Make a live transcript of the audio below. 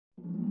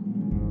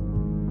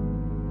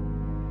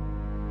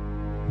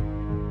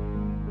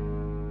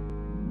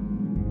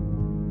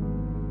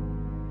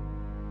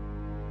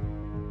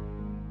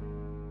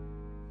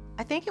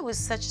think it was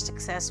such a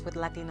success with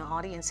Latino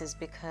audiences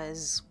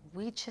because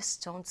we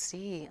just don't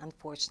see,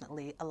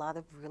 unfortunately, a lot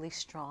of really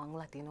strong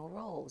Latino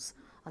roles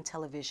on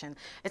television.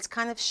 It's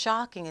kind of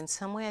shocking. In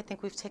some way, I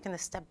think we've taken a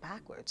step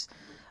backwards.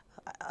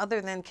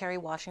 Other than Kerry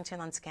Washington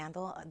on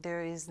Scandal,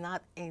 there is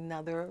not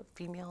another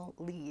female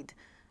lead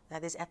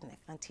that is ethnic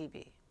on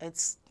TV.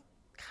 It's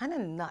kind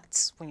of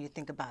nuts when you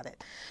think about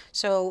it.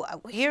 So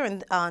here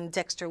on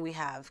Dexter, we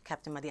have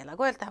Captain Maria La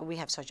Huerta, we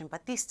have Sergeant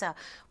Batista,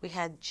 we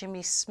had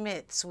Jimmy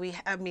Smits.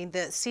 I mean,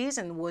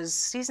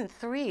 season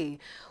 3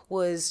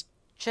 was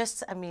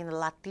just, I mean, a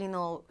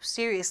Latino,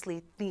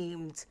 seriously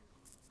themed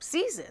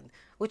season,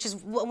 which is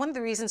one of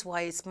the reasons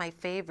why it's my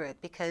favorite,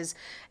 because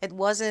it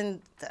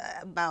wasn't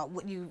about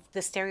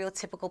the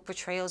stereotypical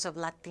portrayals of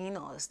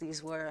Latinos.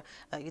 These were,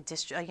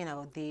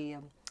 the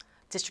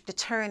district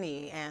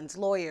attorney and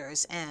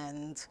lawyers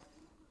and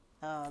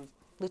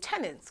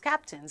lieutenants,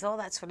 captains, all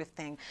that sort of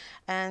thing,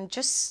 and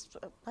just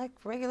like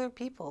regular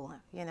people,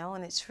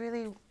 and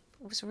it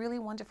was really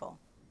wonderful.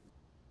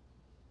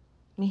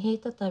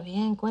 Mijita, está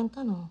bien,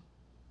 cuéntanos.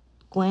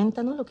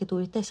 Cuéntanos lo que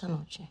tuviste esa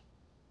noche.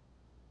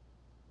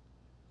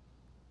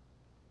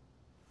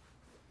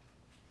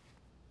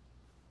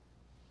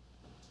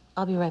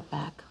 I'll be right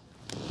back.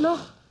 No.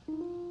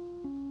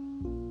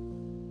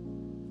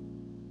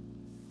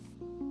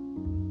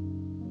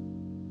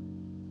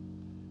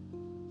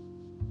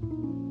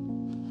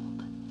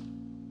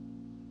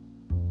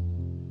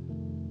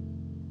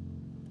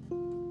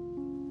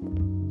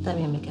 Está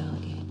bien, me quedo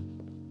aquí.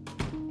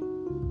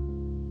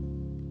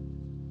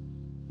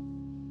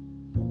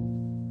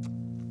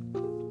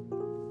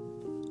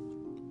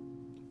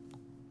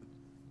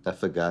 I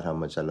forgot how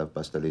much I loved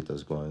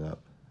pastelitos growing up.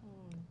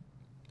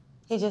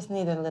 He just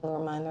needed a little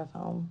reminder of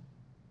home.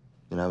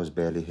 And I was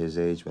barely his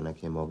age when I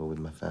came over with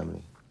my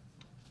family.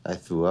 I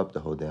threw up the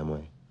whole damn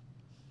way.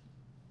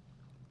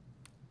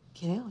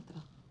 ¿Quiere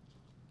otro?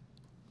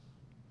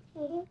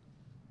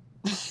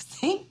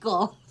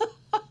 5.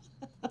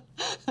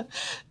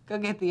 Go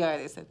get the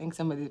artist. I think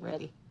somebody's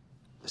ready.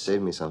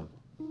 Save me some.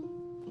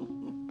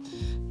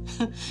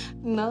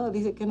 No,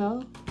 dice que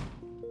no.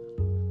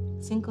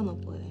 5 no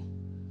puede.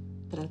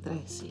 Pero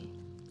 3 sí.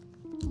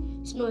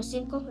 Si no es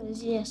 5,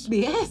 es 10.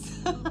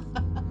 10.